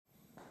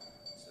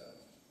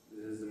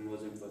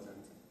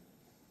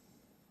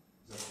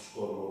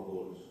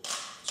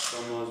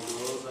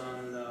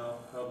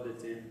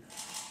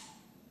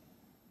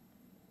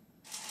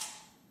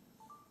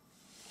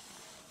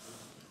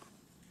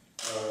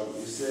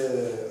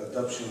the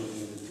adoption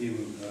in the team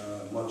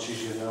much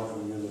easier now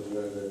from you that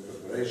were the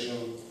preparation?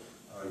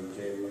 You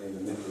came in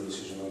the middle of the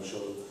season also,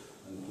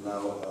 and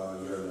now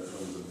you're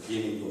from the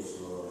beginning of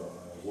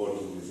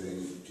working with the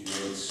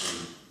teammates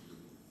and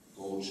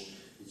the coach.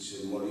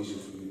 It's more easy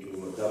for you to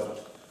adapt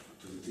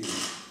to the team.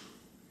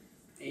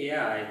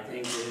 Yeah, I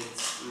think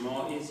it's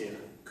more easier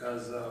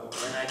because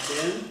when I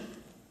came,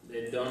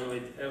 they're done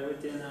with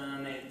everything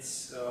and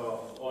it's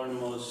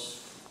almost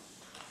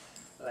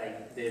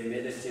like they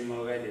made a team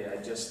already. I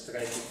just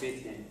try to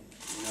fit in.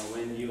 You know,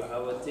 when you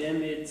have a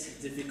team,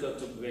 it's difficult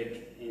to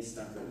break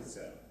instantly.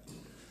 So,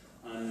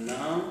 and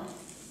now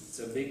it's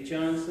a big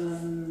chance,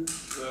 and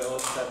we're all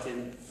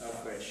starting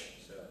afresh.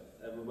 So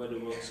everybody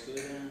works good,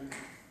 and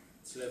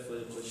it's left for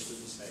the coach to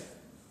decide.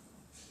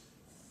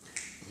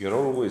 You're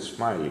always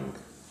smiling.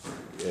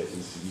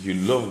 You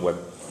love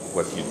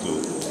what you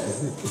do.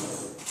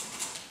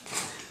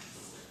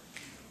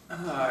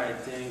 I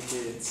think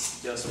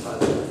it's just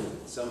part of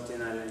it,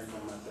 something I learned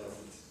from my parents.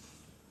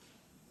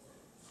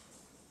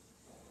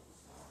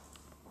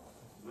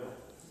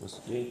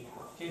 Okay.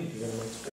 Thank you very much.